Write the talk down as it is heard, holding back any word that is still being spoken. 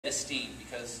esteemed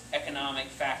because economic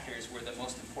factors were the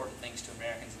most important things to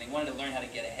Americans, and they wanted to learn how to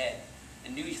get ahead.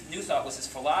 And New Thought was this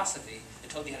philosophy that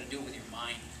told you how to do it with your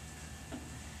mind.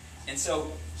 And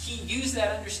so he used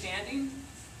that understanding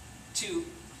to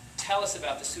tell us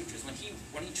about the sutras.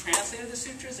 When he translated the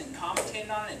sutras and commentated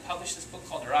on it and published this book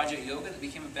called Raja Yoga that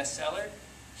became a bestseller,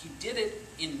 he did it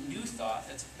in New Thought.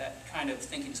 That kind of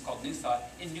thinking is called New Thought,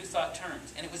 in New Thought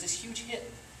terms. And it was this huge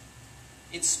hit.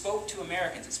 It spoke to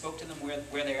Americans. It spoke to them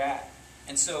where they're at.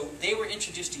 And so they were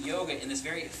introduced to yoga in this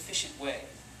very efficient way.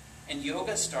 And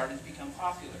yoga started to become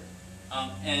popular.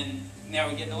 And now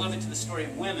we get a little bit to the story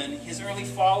of women. His early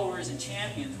followers and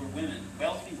champions were women,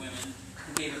 wealthy women,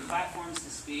 who gave him platforms to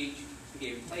speak, who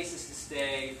gave him places to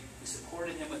stay, who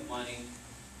supported him with money.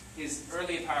 His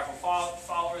early and powerful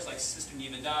followers, like Sister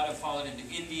Nivadada, followed him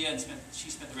to India, and she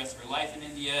spent the rest of her life in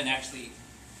India, and actually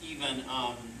even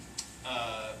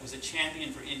was a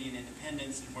champion for Indian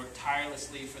independence and worked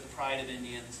tirelessly for the pride of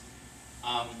Indians.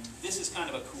 This is kind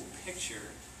of a cool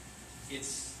picture.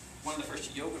 It's one of the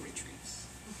first yoga retreats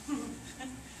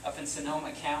up in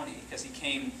Sonoma County, because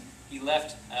he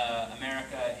left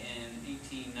America in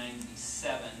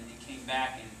 1897. He came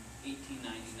back in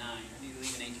 1899, or did he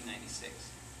leave in 1896?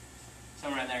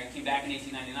 Somewhere around there. He came back in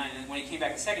 1899, and when he came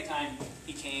back the second time,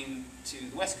 he came to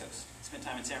the West Coast. Spent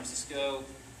time in San Francisco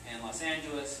and Los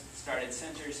Angeles, started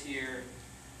centers here.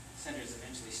 Centers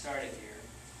eventually started here.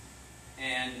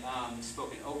 And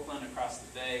spoke in Oakland, across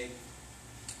the bay.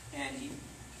 And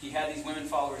he had these women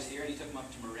followers here, and he took them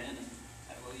up to Marin and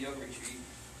had a little yoga retreat.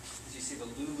 As you see, the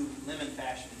Lululemon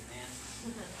fashion advance.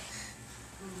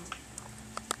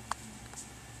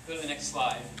 Go to the next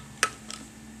slide.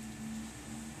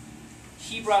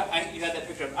 He brought, you had that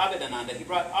picture of Abhedananda. He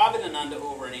brought Abhedananda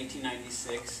over in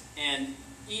 1896, and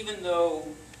even though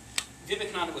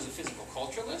Vivekananda was a physical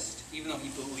culturalist, even though he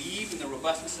believed in the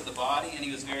robustness of the body, and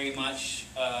he was very much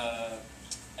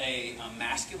a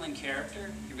masculine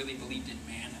character, he really believed in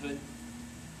manhood,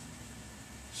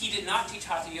 he did not teach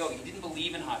Hatha Yoga. He didn't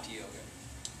believe in Hatha Yoga.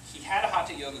 He had a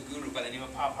Hatha Yoga guru by the name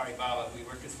of Papari Baba, who he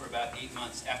worked with for about 8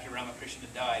 months after Ramakrishna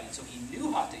died, and so he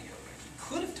knew Hatha Yoga. He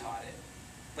could have taught it,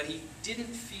 but he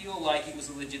didn't feel like it was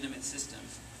a legitimate system,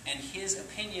 and his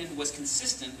opinion was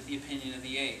consistent with the opinion of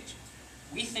the age.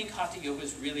 We think Hatha Yoga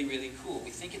is really, really cool. We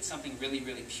think it's something really,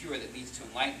 really pure that leads to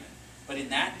enlightenment. But in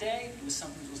that day, it was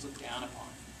something that was looked down upon.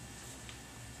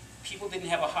 People didn't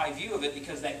have a high view of it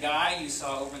because that guy you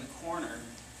saw over in the corner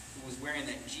who was wearing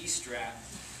that G-strap,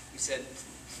 you said,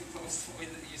 what was the way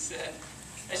that you said?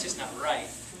 That's just not right.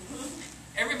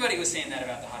 Everybody was saying that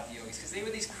about the Hatha Yogis because they were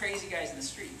these crazy guys in the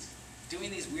streets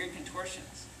doing these weird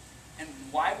contortions. And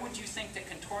why would you think that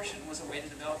contortion was a way to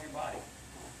develop your body?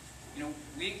 You know,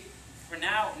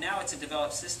 now it's a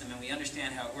developed system and we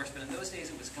understand how it works, but in those days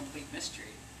it was a complete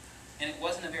mystery. And it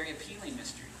wasn't a very appealing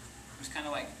mystery. It was kind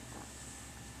of like,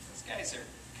 those guys are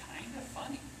kind of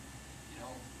funny. You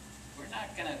know, we're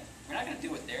not gonna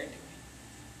do what they're doing.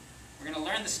 We're gonna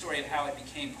learn the story of how it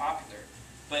became popular,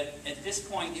 but at this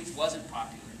point it wasn't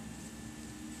popular.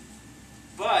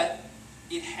 But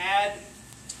it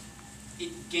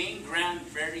gained ground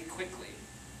very quickly.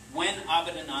 When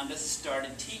Abhedananda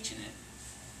started teaching it,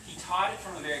 he taught it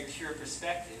from a very pure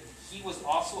perspective. He was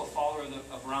also a follower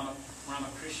of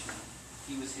Ramakrishna.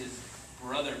 He was his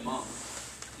brother monk.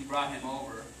 He brought him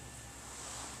over.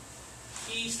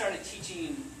 He started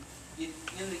teaching it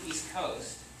in the East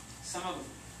Coast. Some of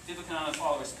Vivekananda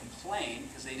followers complained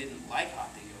because they didn't like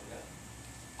Hatha Yoga.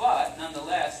 But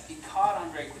nonetheless, it caught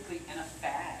on very quickly, and a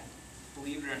fad,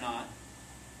 believe it or not,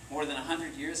 more than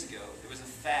 100 years ago, there was a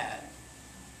fad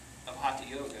of Hatha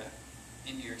Yoga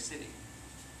in New York City.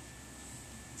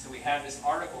 So we have this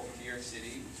article from New York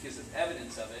City, which gives us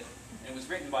evidence of it, and it was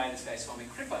written by this guy, Swami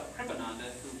Kripananda,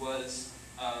 who was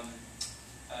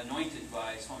anointed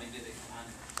by Swami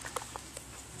Vivekananda.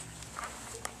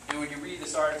 And when you read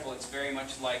this article, it's very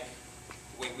much like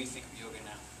the way we think of yoga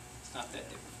now. It's not that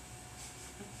different.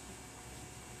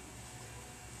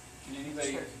 Can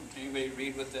anybody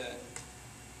read what the...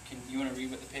 You want to read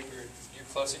what the paper, you're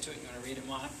closer to it, you want to read it,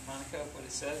 Monica, what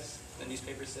it says, the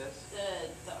newspaper says?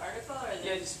 The article or the...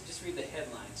 Yeah, just read the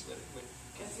headlines.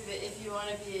 If you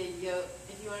want to be a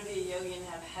yogi and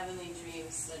have heavenly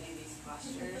dreams, study these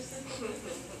postures.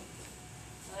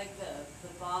 I like the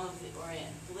balm of the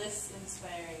Orient,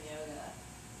 bliss-inspiring yoga.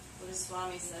 What a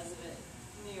Swami says of it.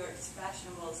 New York's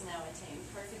fashionables now attain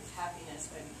perfect happiness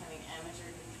by becoming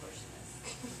amateur contortionists.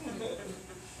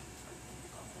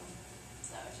 Is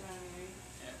that what you want me to read?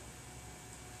 Yeah.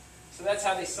 So that's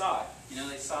how they saw it. You know,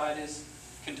 they saw it as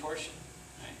contortion.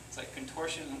 Right? It's like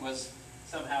contortion was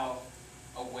somehow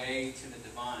a way to the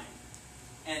divine.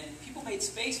 And people made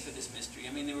space for this mystery.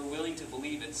 I mean, they were willing to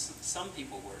believe it. Some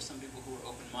people were, some people who were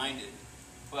open-minded.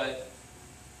 But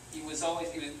it was always,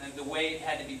 the way it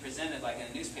had to be presented, like in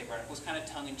a newspaper article, was kind of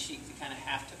tongue-in-cheek. They kind of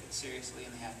half took it seriously,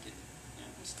 and they half didn't. You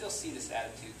know, we still see this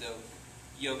attitude, though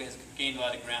yoga has gained a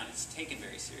lot of ground. It's taken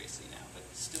very seriously now, but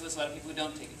still there's a lot of people who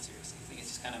don't take it seriously. I think it's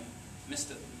just kind of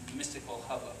mystical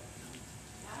hubbub.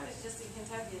 I was just in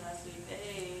Kentucky last week.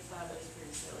 They thought it was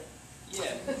pretty silly.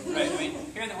 Yeah, right. I mean,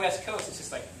 here in the West Coast, it's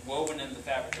just like woven in the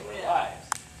fabric of our lives.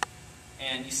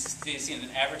 And you see it in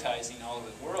advertising all over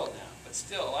the world now. But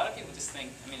still, a lot of people just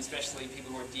think, I mean, especially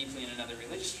people who are deeply in another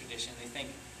religious tradition, they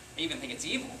even think it's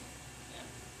evil. Yeah.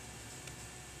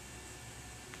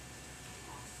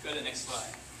 Go to the next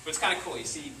slide. But it's kind of cool. You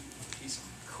see these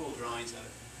cool drawings of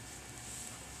it.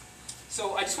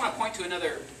 So I just want to point to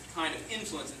another kind of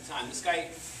influence at the time. This guy,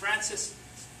 Francis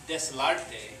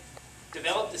Deslarte,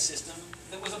 developed a system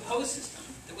that was a pose system.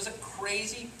 That was a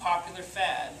crazy popular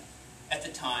fad at the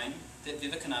time that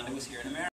Vivekananda was here in America.